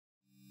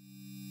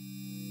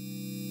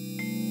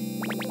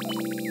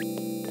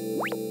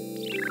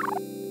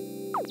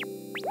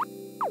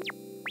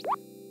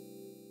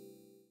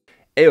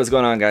Hey, what's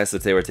going on, guys? So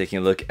today we're taking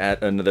a look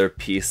at another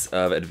piece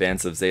of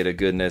Advance of Zeta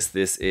goodness.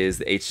 This is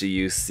the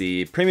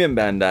HGUC Premium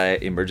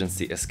Bandai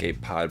Emergency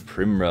Escape Pod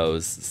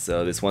Primrose.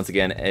 So this once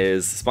again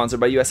is sponsored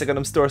by USA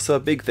Gundam Store, so a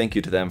big thank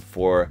you to them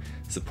for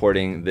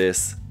supporting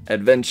this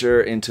adventure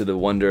into the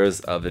wonders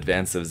of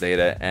Advance of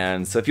Zeta.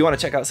 And so if you want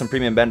to check out some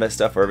Premium Bandai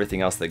stuff or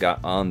everything else they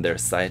got on their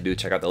site, do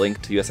check out the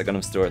link to USA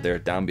Gundam Store there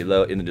down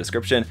below in the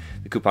description.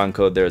 The coupon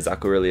code there,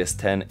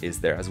 ZakuAurelius10,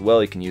 is there as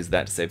well. You can use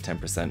that to save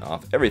 10%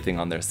 off everything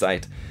on their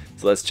site.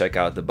 So let's check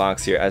out the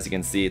box here. As you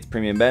can see, it's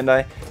Premium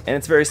Bandai, and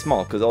it's very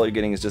small because all you're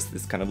getting is just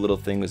this kind of little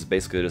thing, which is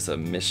basically just a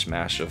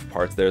mishmash of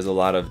parts. There's a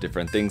lot of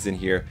different things in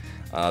here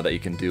that you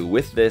can do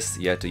with this.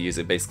 You have to use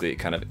it basically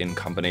kind of in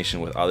combination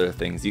with other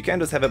things. You can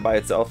just have it by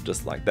itself,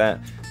 just like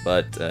that,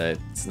 but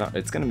it's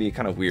going to be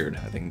kind of weird,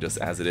 I think, just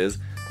as it is,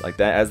 like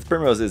that, as the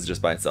Primrose is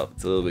just by itself.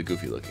 It's a little bit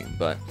goofy looking,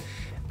 but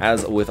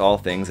as with all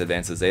things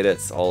Advance of Zeta,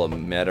 it's all a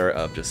matter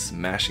of just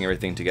smashing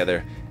everything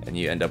together and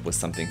you end up with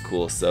something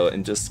cool. So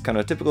in just kind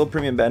of typical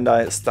Premium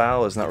Bandai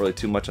style, there's not really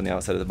too much on the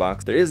outside of the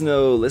box. There is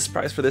no list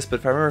price for this, but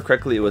if I remember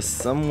correctly, it was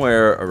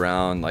somewhere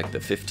around like the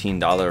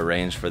 $15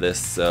 range for this,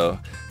 so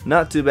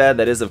not too bad.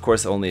 That is, of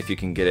course, only if you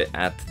can get it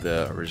at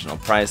the original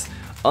price.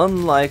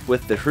 Unlike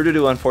with the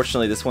Hurudu,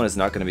 unfortunately, this one is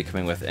not going to be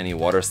coming with any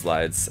water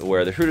slides,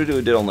 where the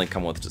Hurudu did only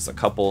come with just a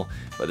couple,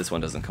 but this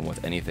one doesn't come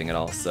with anything at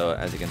all. So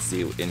as you can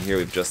see in here,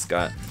 we've just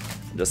got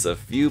just a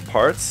few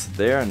parts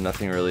there,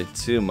 nothing really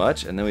too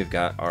much, and then we've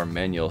got our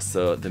manual.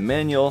 So the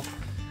manual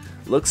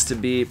looks to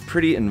be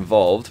pretty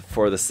involved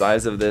for the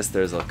size of this.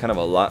 There's kind of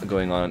a lot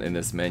going on in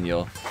this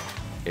manual.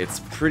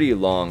 It's pretty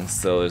long,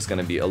 so there's going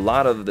to be a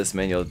lot of this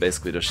manual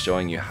basically just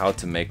showing you how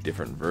to make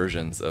different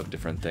versions of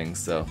different things.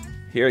 So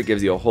here it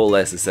gives you a whole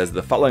list. It says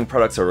the following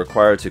products are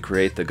required to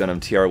create the Gundam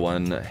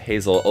TR1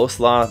 Hazel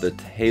Osla,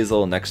 the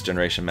Hazel Next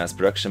Generation Mass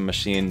Production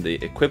Machine, the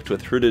equipped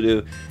with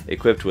Hurudu,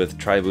 equipped with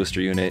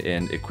Tri-Booster Unit,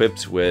 and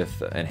equipped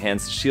with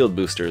Enhanced Shield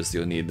Boosters.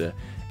 You'll need the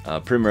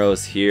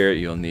Primrose here,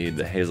 you'll need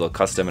the Hazel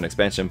Custom and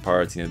Expansion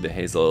parts, you need the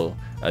Hazel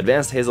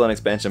Advanced Hazel and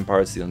Expansion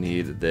parts, you'll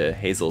need the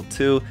Hazel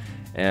 2,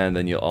 and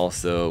then you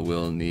also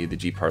will need the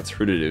G-Parts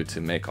Hurudu to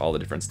make all the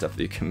different stuff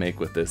that you can make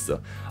with this. So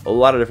a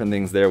lot of different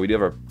things there. We do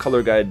have our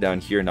color guide down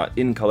here, not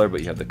in color, but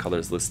you have the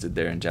colors listed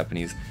there in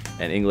Japanese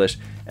and English.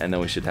 And then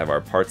we should have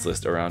our parts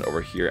list around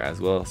over here as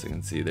well. So you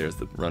can see there's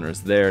the runners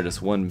there,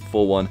 just one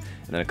full one,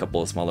 and then a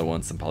couple of smaller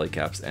ones, some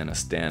polycaps, and a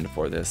stand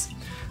for this.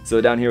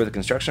 So down here with the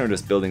construction, we're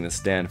just building the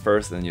stand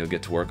first, and then you'll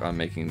get to work on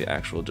making the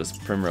actual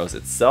just Primrose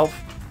itself.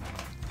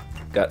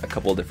 Got a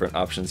couple different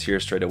options here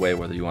straight away,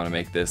 whether you want to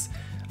make this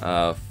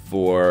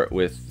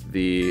with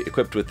the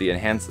equipped with the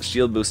enhanced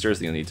shield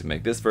boosters, you'll need to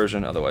make this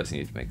version. Otherwise, you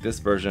need to make this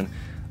version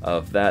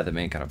of that, the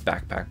main kind of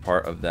backpack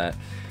part of that.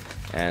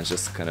 And it's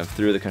just kind of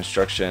through the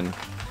construction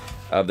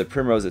of the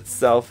Primrose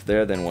itself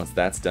there. Then once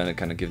that's done, it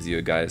kind of gives you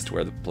a guide as to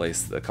where to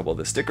place a couple of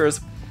the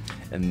stickers,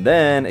 and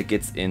then it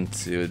gets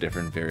into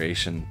different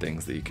variation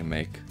things that you can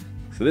make.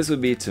 So this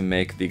would be to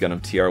make the Gundam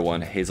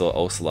TR1 Hazel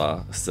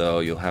Osla. So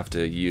you'll have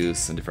to use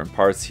some different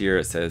parts here.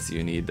 It says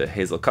you need the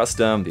Hazel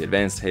Custom, the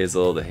Advanced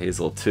Hazel, the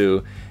Hazel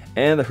 2,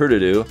 and the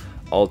Hurudu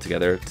all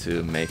together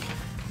to make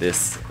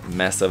this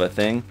mess of a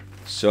thing.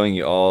 Showing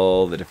you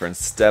all the different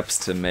steps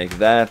to make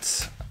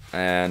that.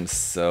 And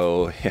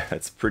so yeah,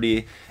 it's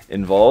pretty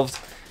involved.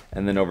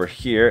 And then over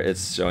here,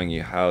 it's showing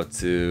you how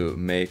to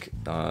make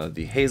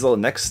the Hazel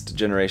Next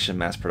Generation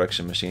Mass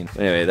Production Machine.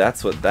 Anyway,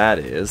 that's what that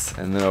is.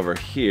 And then over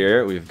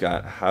here, we've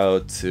got how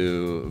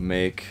to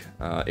make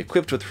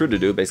equipped with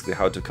Hurudu, basically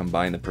how to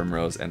combine the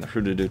Primrose and the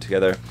Hurudu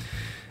together.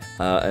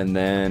 And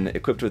then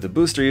equipped with a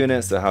booster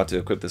unit, so how to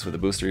equip this with a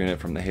booster unit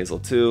from the Hazel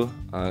 2,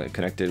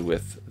 connected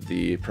with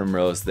the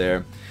Primrose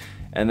there.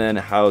 And then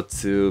how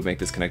to make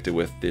this connected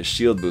with the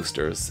shield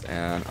boosters,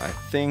 and I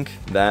think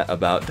that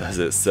about does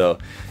it. So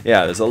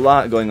yeah, there's a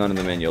lot going on in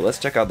the manual. Let's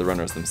check out the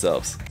runners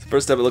themselves. So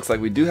first up, it looks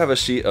like we do have a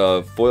sheet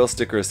of foil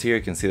stickers here.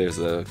 You can see there's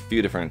a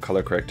few different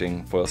color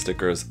correcting foil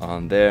stickers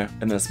on there,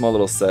 and then a small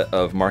little set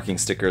of marking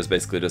stickers,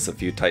 basically just a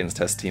few Titans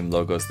Test Team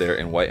logos there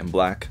in white and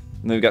black.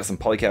 And then we've got some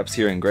polycaps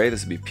here in gray.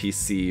 This would be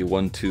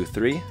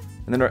PC123.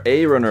 And then our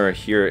A runner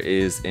here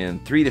is in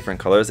 3 different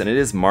colors, and it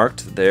is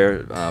marked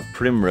there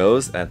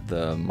Primrose at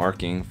the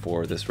marking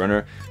for this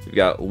runner. We've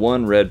got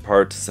one red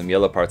part, some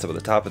yellow parts up at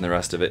the top, and the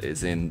rest of it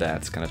is in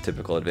that kind of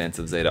typical Advance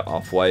of Zeta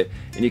off-white.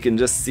 And you can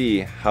just see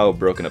how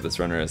broken up this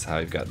runner is, how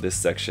you've got this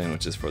section,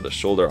 which is for the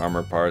shoulder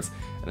armor parts,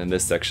 and then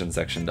this section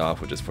sectioned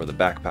off, which is for the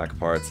backpack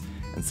parts.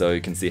 And so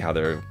you can see how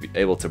they're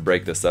able to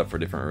break this up for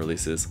different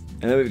releases.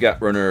 And then we've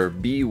got runner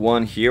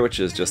B1 here, which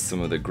is just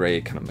some of the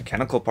gray kind of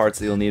mechanical parts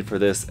that you'll need for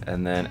this,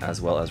 and then as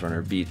well as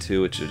runner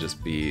B2, which would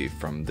just be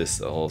from this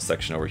whole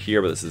section over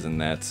here, but this is in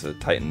that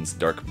Titans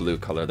dark blue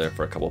color there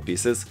for a couple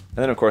pieces.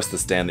 And then of course the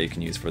stand that you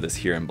can use for this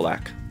here in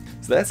black.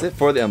 So that's it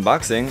for the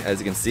unboxing. As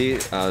you can see,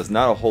 there's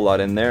not a whole lot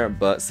in there,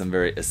 but some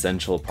very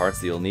essential parts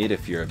that you'll need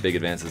if you're a big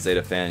Advance of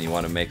Zeta fan and you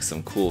want to make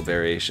some cool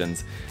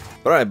variations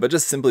Alright, but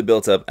just simply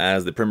built up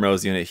as the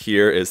Primrose unit,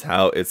 here is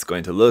how it's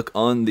going to look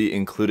on the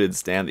included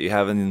stand that you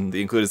have. In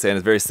the included stand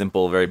is very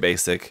simple, very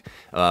basic,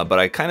 but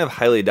I kind of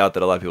highly doubt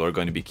that a lot of people are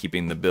going to be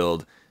keeping the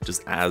build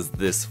just as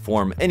this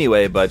form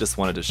anyway, but I just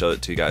wanted to show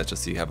it to you guys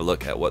just so you have a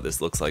look at what this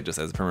looks like just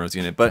as a Primrose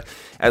unit. But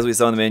as we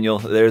saw in the manual,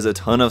 there's a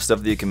ton of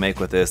stuff that you can make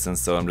with this, and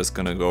so I'm just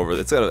going to go over it.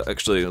 It's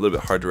actually a little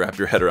bit hard to wrap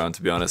your head around,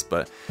 to be honest,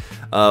 but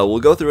we'll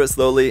go through it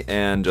slowly,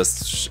 and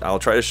just I'll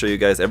try to show you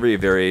guys every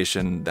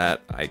variation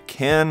that I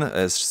can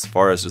as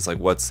far as just like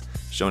what's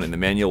shown in the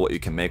manual, what you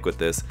can make with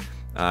this.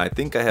 I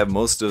think I have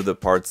most of the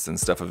parts and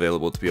stuff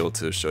available to be able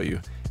to show you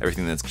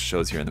everything that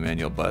shows here in the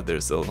manual, but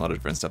there's still a lot of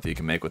different stuff that you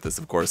can make with this,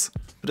 of course.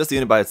 But just the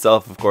unit by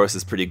itself, of course,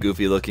 is pretty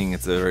goofy looking.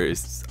 It's a very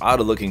odd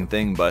looking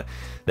thing, but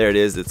there it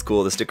is. It's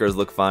cool. The stickers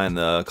look fine.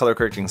 The color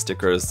correcting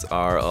stickers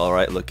are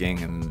alright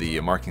looking, and the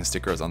marking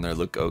stickers on there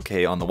look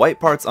okay. On the white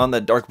parts, on the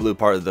dark blue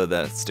part, though,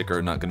 that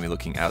sticker not going to be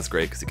looking as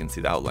great because you can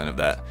see the outline of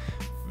that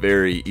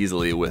very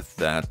easily with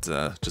that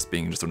just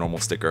being just a normal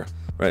sticker.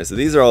 Right, so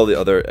these are all the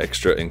other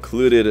extra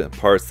included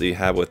parts that you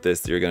have with this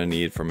that you're going to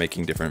need for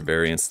making different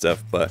variant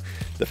stuff. But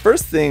the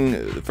first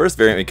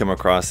variant we come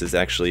across is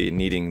actually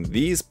needing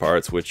these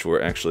parts, which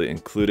were actually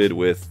included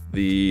with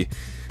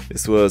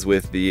this was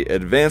with the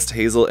Advanced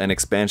Hazel and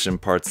Expansion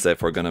parts set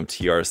for Gundam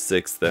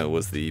TR6. That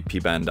was the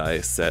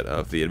P-Bandai set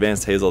of the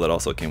Advanced Hazel that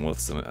also came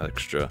with some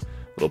extra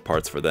little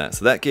parts for that.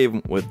 So that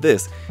came with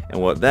this, and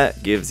what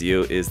that gives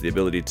you is the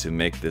ability to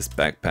make this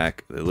backpack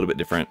a little bit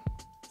different.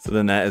 So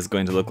then that is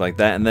going to look like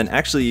that, and then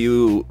actually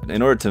you,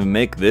 in order to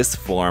make this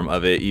form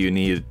of it, you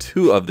need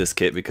two of this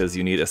kit because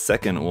you need a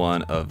second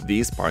one of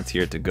these parts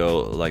here to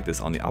go like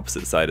this on the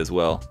opposite side as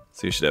well.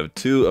 So you should have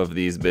two of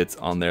these bits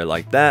on there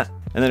like that.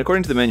 And then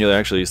according to the manual, you're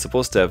actually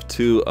supposed to have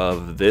two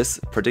of this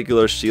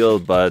particular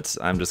shield, but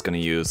I'm just going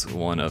to use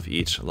one of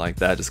each like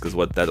that, just because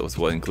that was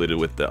what included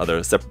with the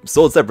other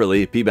sold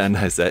separately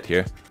P-Bandai set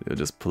here. You'll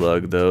just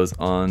plug those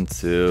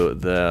onto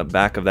the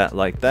back of that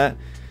like that.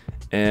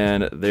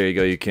 And there you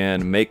go, you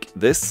can make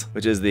this,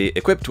 which is the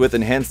equipped with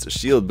enhanced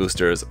shield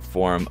boosters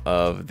form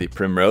of the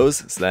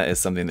Primrose. So that is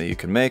something that you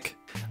can make.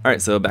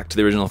 Alright, so back to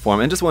the original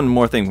form. And just one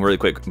more thing really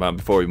quick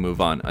before we move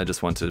on. I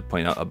just want to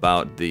point out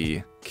about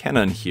the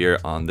cannon here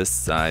on this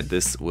side.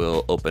 This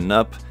will open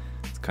up.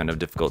 It's kind of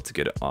difficult to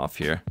get it off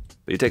here.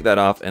 But you take that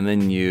off and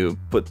then you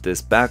put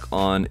this back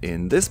on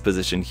in this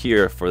position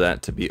here for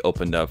that to be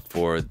opened up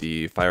for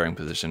the firing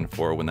position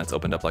for when that's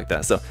opened up like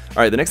that. So,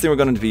 alright, the next thing we're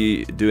going to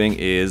be doing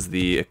is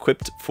the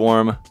equipped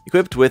form,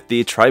 equipped with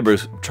the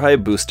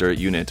Tri-Booster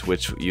unit,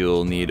 which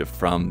you'll need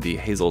from the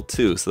Hazel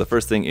 2. So the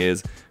first thing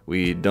is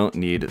we don't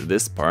need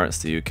this part,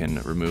 so you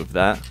can remove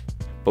that.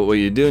 But what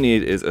you do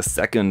need is a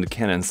second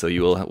cannon, so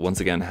you will once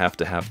again have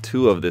to have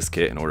two of this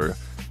kit in order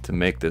to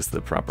make this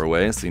the proper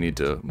way. So you need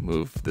to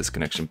move this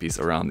connection piece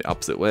around the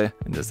opposite way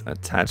and just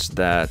attach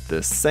that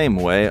the same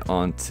way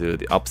onto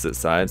the opposite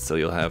side. So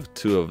you'll have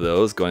two of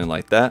those going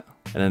like that.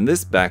 And then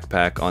this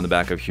backpack on the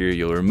back of here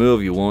you'll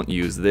remove. You won't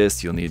use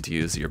this. You'll need to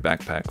use your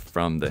backpack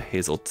from the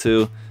Hazel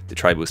 2, the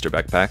Tri-Booster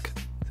backpack.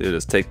 So you'll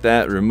just take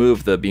that,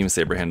 remove the beam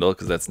saber handle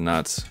because that's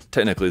not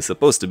technically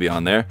supposed to be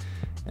on there,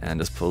 and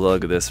just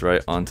plug this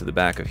right onto the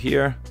back of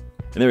here.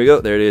 And there we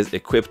go, there it is,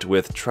 equipped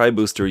with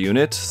Tri-Booster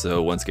unit.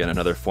 So once again,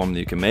 another form that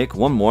you can make,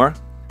 one more.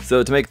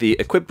 So to make the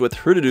equipped with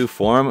Hurudu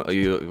form,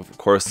 you of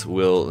course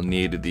will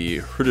need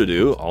the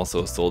Hurudu,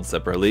 also sold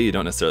separately. You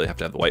don't necessarily have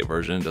to have the white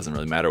version, it doesn't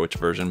really matter which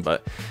version,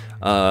 but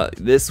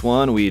this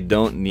one we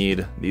don't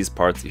need these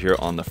parts here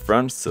on the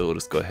front, so we'll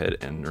just go ahead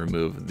and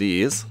remove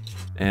these.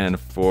 And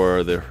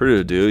for the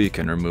Hurudu, you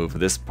can remove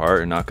this part,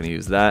 you're not going to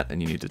use that,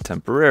 and you need to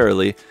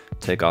temporarily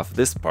take off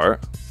this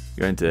part.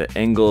 You're going to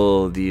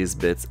angle these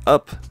bits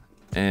up,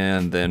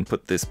 and then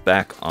put this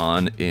back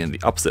on in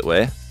the opposite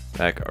way,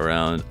 back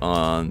around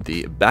on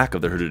the back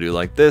of the Hurudu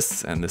like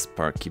this, and this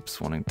part keeps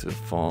wanting to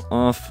fall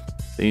off.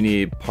 Then you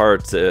need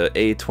part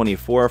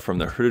A24 from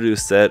the Hurudu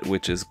set,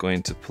 which is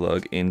going to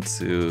plug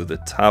into the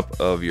top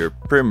of your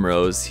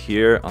Primrose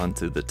here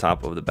onto the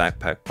top of the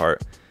backpack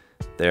part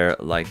there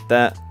like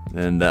that.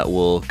 Then that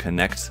will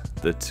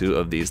connect the two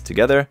of these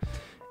together,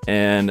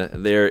 and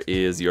there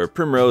is your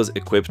Primrose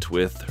equipped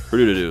with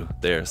Hurudu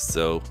there.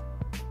 So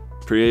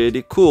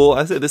pretty cool.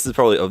 I say this is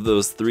probably, of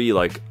those three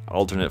like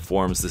alternate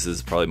forms, this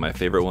is probably my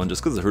favorite one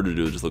just because the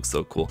Hurudu just looks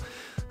so cool.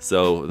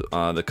 So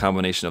the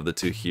combination of the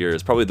two here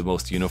is probably the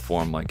most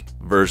uniform like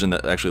version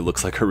that actually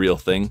looks like a real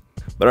thing.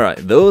 But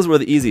alright, those were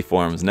the easy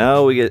forms.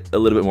 Now we get a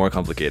little bit more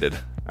complicated.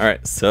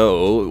 Alright,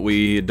 so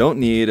we don't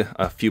need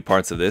a few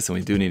parts of this, and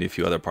we do need a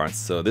few other parts.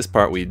 So this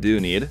part we do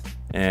need,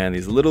 and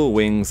these little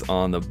wings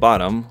on the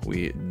bottom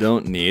we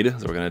don't need,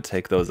 so we're going to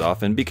take those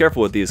off. And be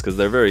careful with these because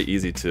they're very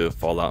easy to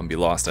fall out and be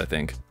lost, I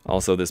think.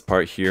 Also this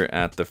part here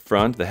at the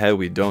front, the head,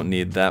 we don't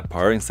need that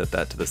part, and set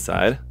that to the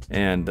side.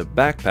 And the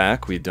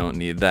backpack, we don't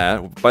need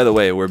that. By the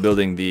way, we're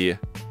building the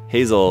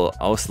Hazel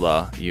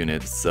Ausla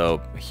unit, so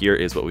here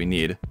is what we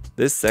need.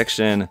 This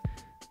section,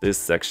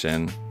 this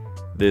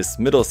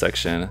middle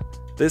section,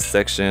 this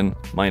section,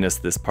 minus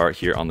this part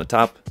here on the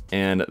top,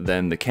 and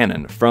then the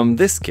cannon from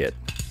this kit.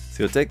 So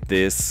So you'll take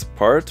this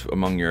part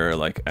among your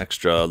like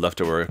extra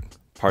leftover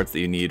parts that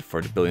you need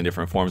for building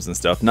different forms and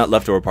stuff. Not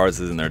leftover parts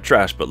as in their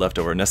trash, but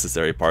leftover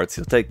necessary parts.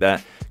 You'll take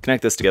that,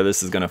 connect this together.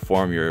 This is going to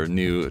form your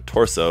new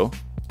torso,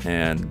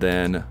 and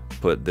then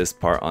put this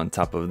part on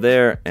top of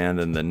there, and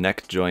then the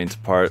neck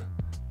joint part,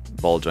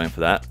 ball joint for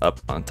that, up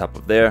on top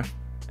of there.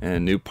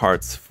 And new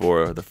parts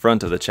for the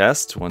front of the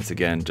chest, once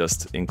again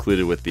just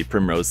included with the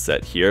Primrose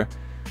set here.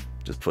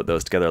 Just put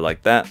those together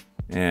like that,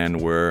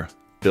 and we're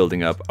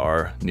building up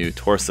our new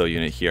torso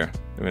unit here.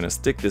 We're going to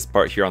stick this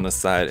part here on the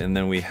side, and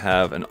then we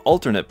have an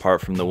alternate part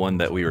from the one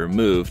that we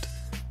removed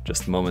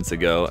just moments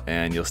ago,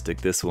 and you'll stick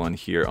this one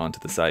here onto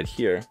the side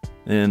here.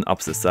 And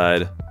opposite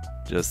side,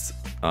 just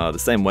the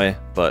same way,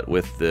 but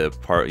with the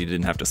part, you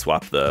didn't have to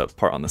swap the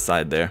part on the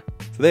side there.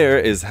 So there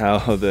is how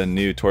the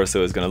new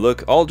torso is going to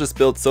look, all just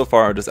built so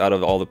far just out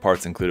of all the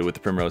parts included with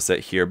the Primrose set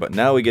here. But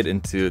now we get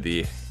into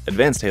the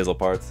Advanced Hazel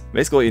parts.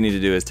 Basically what you need to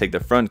do is take the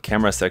front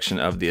camera section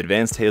of the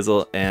Advanced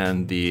Hazel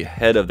and the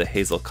head of the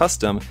Hazel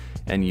Custom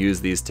and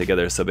use these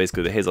together. So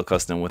basically the Hazel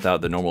Custom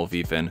without the normal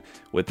V-fin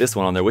with this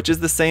one on there, which is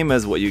the same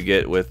as what you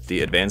get with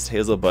the Advanced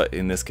Hazel, but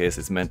in this case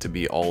it's meant to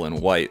be all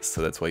in white,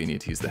 so that's why you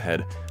need to use the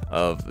head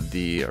of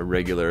the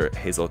regular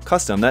Hazel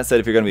Custom. That said,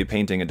 if you're going to be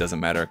painting, it doesn't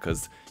matter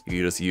because you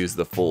can just use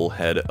the full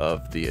head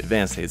of the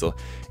Advanced Hazel.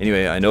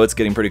 Anyway, I know it's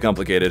getting pretty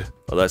complicated,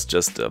 but let's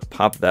just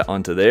pop that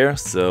onto there.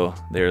 So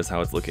there's how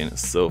it's looking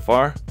so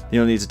far.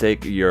 You'll need to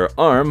take your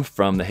arm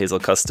from the Hazel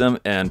Custom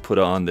and put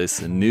on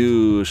this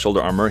new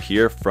shoulder armor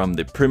here from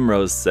the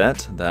Primrose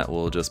set. That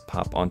will just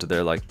pop onto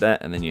there like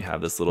that, and then you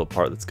have this little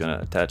part that's going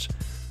to attach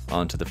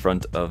onto the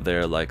front of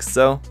there like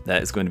so.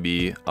 That is going to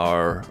be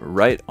our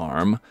right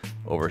arm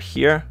over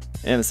here.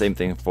 And the same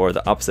thing for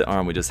the opposite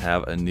arm. We just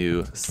have a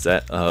new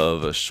set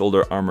of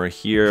shoulder armor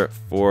here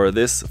for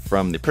this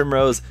from the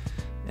Primrose.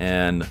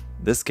 And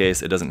this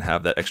case, it doesn't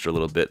have that extra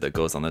little bit that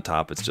goes on the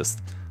top. It's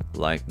just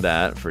like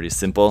that, pretty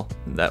simple.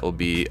 That will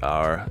be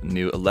our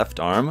new left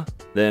arm.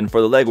 Then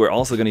for the leg, we're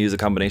also going to use a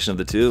combination of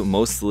the two,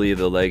 mostly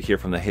the leg here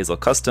from the Hazel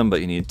Custom,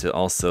 but you need to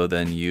also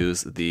then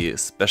use the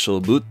special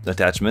boot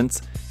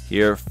attachments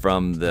here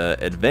from the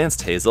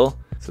Advanced Hazel,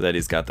 so that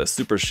he's got the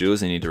super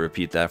shoes, and you need to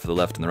repeat that for the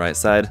left and the right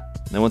side.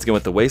 And then once again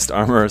with the waist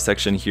armor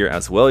section here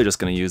as well, you're just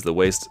going to use the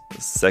waist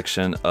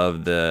section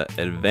of the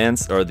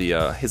Advanced or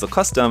the Hazel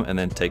Custom, and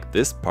then take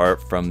this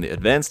part from the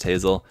Advanced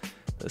Hazel,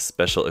 the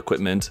special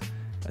equipment,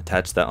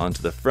 attach that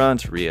onto the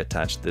front,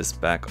 reattach this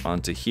back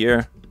onto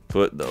here,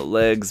 put the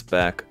legs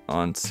back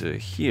onto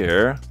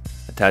here,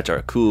 attach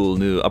our cool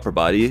new upper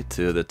body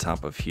to the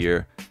top of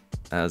here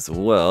as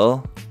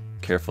well,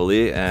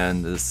 carefully.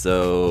 And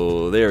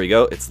so there we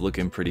go, it's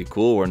looking pretty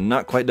cool. We're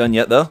not quite done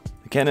yet though.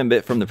 The cannon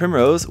bit from the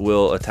Primrose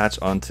will attach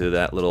onto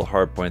that little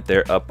hard point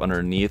there up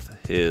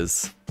underneath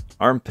his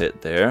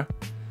armpit there.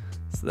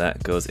 So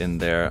that goes in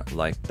there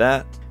like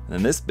that. And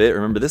then this bit,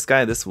 remember this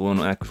guy, this one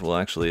will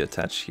actually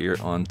attach here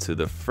onto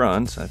the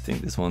front. I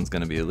think this one's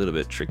going to be a little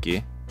bit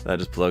tricky. That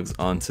just plugs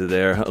onto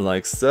there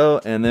like so.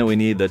 And then we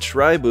need the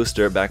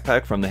Tri-Booster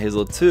backpack from the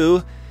Hazel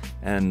 2.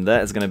 And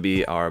that is going to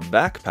be our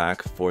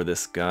backpack for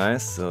this guy.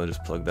 So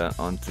just plug that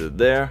onto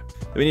there.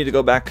 Then we need to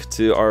go back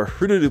to our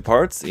Hoodoo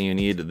parts. And you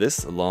need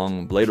this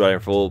long blade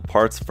rifle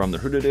parts from the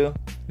Hoodoo.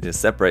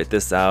 Just separate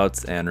this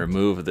out and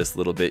remove this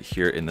little bit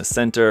here in the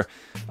center.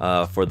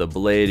 For the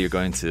blade, you're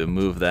going to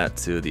move that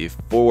to the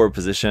forward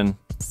position,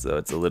 so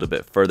it's a little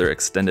bit further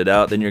extended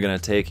out. Then you're going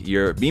to take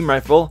your beam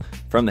rifle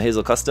from the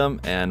Hazel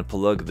Custom and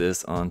plug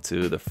this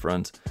onto the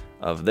front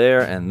of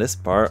there, and this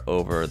part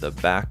over the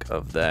back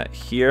of that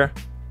here.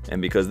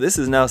 And because this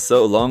is now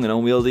so long and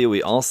unwieldy,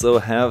 we also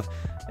have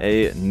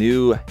a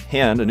new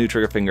hand, a new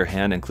trigger finger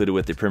hand included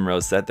with the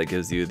Primrose set that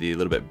gives you the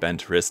little bit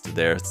bent wrist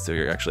there, so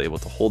you're actually able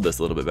to hold this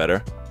a little bit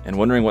better. And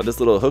wondering what this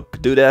little hook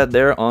doodad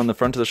there on the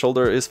front of the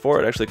shoulder is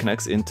for, it actually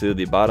connects into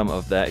the bottom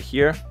of that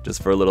here,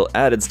 just for a little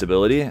added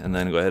stability. And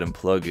then go ahead and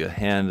plug your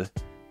hand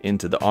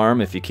into the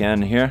arm if you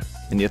can here.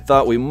 And you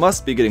thought we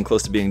must be getting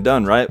close to being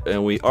done, right?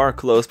 And we are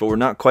close, but we're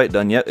not quite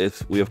done yet.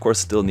 If we of course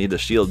still need the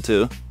shield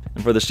too.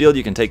 And for the shield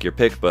you can take your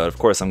pick, but of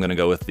course I'm going to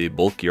go with the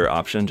bulkier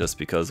option just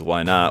because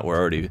why not? We're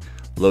already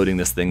loading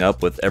this thing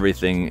up with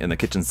everything in the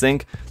kitchen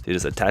sink. So you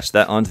just attach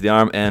that onto the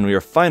arm and we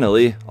are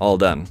finally all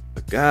done.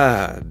 But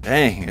god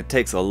dang, it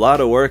takes a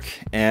lot of work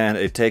and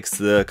it takes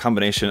the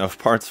combination of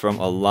parts from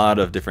a lot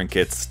of different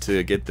kits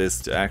to get this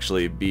to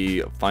actually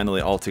be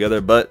finally all together,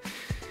 but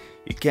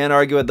you can't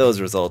argue with those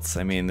results.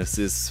 I mean, this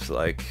is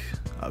like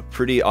a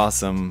pretty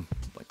awesome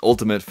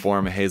ultimate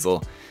form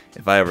Hazel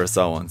if I ever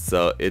saw one.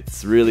 So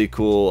it's really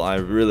cool. I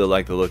really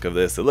like the look of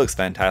this. It looks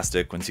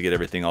fantastic once you get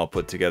everything all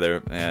put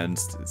together, and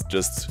it's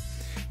just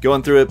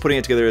going through it, putting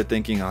it together,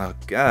 thinking, oh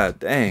god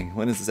dang,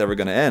 when is this ever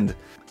gonna end?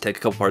 Take a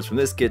couple parts from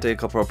this kit, take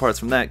a couple parts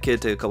from that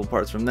kit, take a couple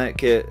parts from that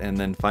kit, and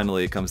then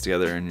finally it comes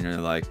together and you're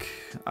like,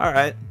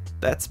 alright,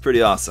 that's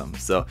pretty awesome.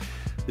 So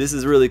this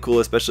is really cool,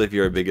 especially if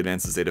you're a big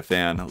Advance of Zeta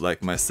fan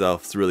like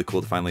myself. It's really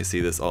cool to finally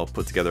see this all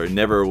put together. I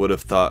never would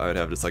have thought I would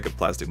have just like a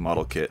plastic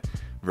model kit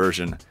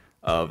version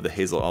of the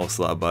Hazel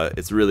Osla, but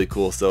it's really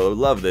cool. So I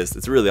love this.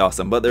 It's really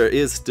awesome. But there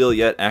is still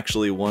yet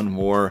actually one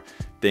more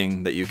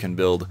thing that you can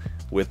build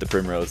with the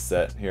Primrose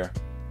set here.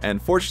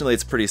 And fortunately,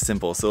 it's pretty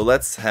simple. So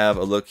let's have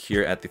a look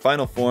here at the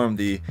final form,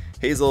 the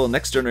Hazel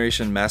Next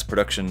Generation Mass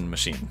Production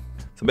Machine.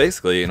 So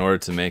basically, in order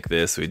to make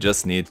this, we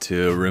just need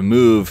to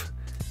remove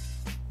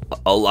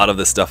a lot of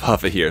the stuff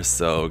off of here.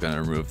 So we're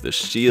gonna remove the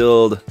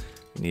shield.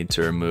 We need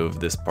to remove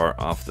this part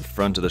off the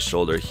front of the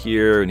shoulder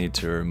here. We need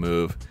to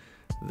remove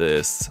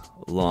this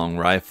long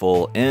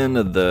rifle and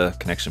the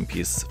connection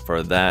piece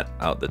for that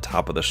out the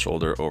top of the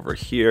shoulder over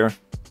here.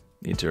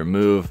 Need to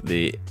remove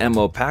the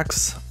ammo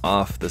packs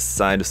off the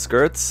side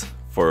skirts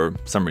for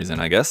some reason,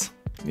 I guess.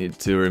 Need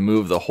to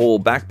remove the whole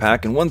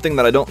backpack. And one thing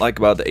that I don't like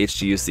about the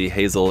HGUC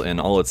Hazel in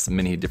all its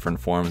many different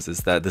forms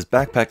is that this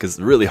backpack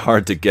is really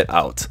hard to get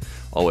out.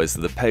 Always,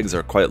 the pegs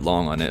are quite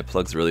long on it. It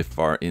plugs really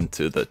far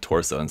into the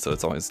torso, and so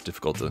it's always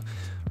difficult to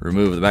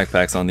remove the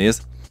backpacks on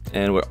these.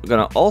 And we're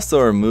gonna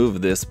also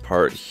remove this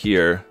part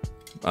here,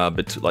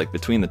 like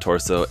between the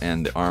torso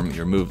and the arm. You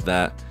remove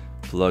that,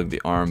 plug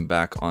the arm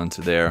back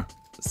onto there.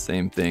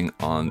 Same thing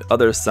on the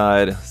other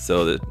side.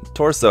 So the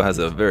torso has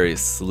a very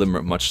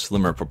slimmer, much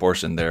slimmer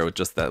proportion there with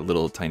just that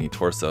little tiny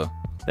torso.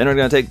 Then we're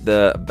gonna take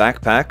the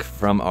backpack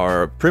from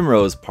our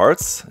Primrose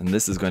parts, and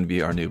this is going to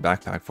be our new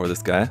backpack for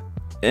this guy.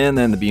 And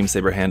then the beam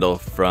saber handle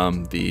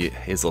from the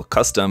Hazel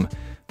Custom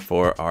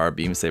for our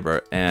beam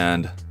saber,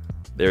 and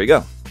there we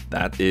go.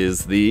 That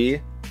is the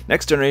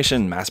next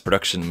generation mass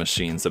production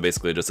machine. So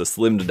basically just a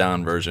slimmed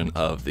down version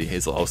of the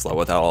Hazel Osla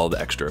without all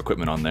the extra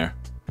equipment on there.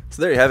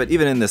 So there you have it.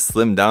 Even in this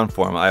slimmed down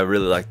form, I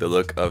really like the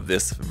look of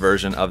this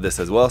version of this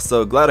as well.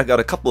 So glad I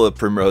got a couple of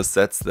Primrose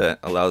sets that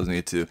allows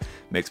me to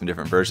make some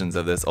different versions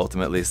of this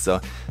ultimately.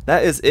 So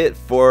that is it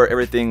for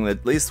everything,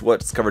 at least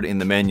what's covered in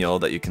the manual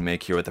that you can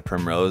make here with the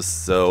Primrose.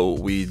 So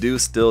we do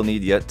still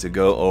need yet to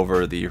go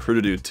over the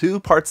Hurudu 2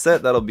 part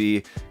set. That'll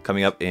be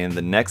coming up in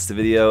the next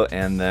video.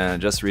 And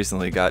then just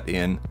recently got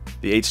in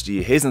the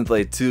HD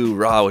Hazenblade 2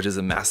 Raw, which is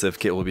a massive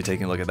kit. We'll be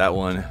taking a look at that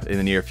one in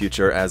the near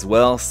future as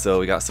well. So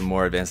we got some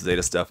more Advance of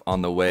Zeta stuff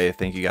on the way.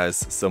 Thank you guys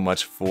so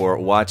much for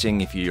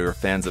watching. If you're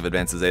fans of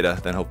Advance of Zeta,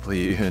 then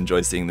hopefully you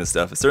enjoy seeing this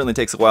stuff. It certainly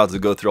takes a while to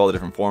go through all the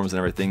different forms and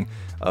everything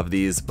of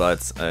these,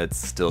 but it's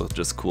still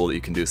just cool that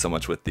you can do so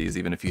much with these,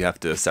 even if you have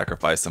to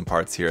sacrifice some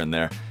parts here and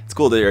there. It's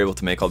cool that you're able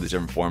to make all these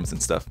different forms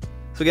and stuff.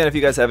 So again, if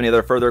you guys have any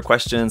other further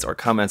questions or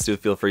comments, do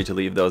feel free to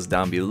leave those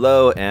down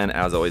below. And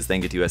as always,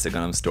 thank you to USA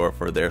Gundam Store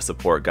for their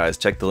support, guys.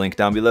 Check the link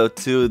down below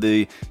to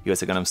the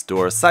USA Gundam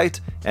Store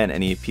site and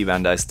any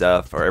P-Bandai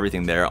stuff or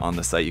everything there on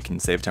the site. You can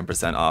save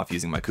 10% off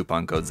using my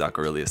coupon code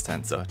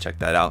ZakuAurelius10, so check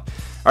that out.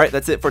 All right,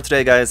 that's it for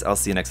today, guys. I'll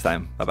see you next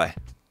time.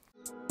 Bye-bye.